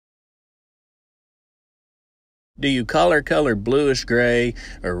Do you color bluish gray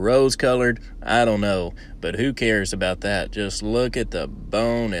or rose colored? I don't know, but who cares about that? Just look at the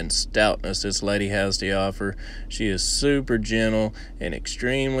bone and stoutness this lady has to offer. She is super gentle and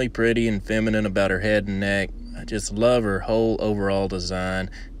extremely pretty and feminine about her head and neck. I just love her whole overall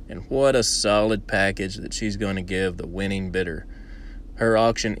design, and what a solid package that she's going to give the winning bidder. Her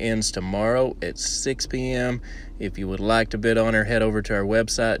auction ends tomorrow at 6 p.m. If you would like to bid on her, head over to our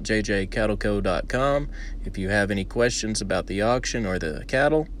website, jjcattleco.com. If you have any questions about the auction or the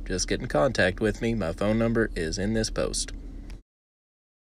cattle, just get in contact with me. My phone number is in this post.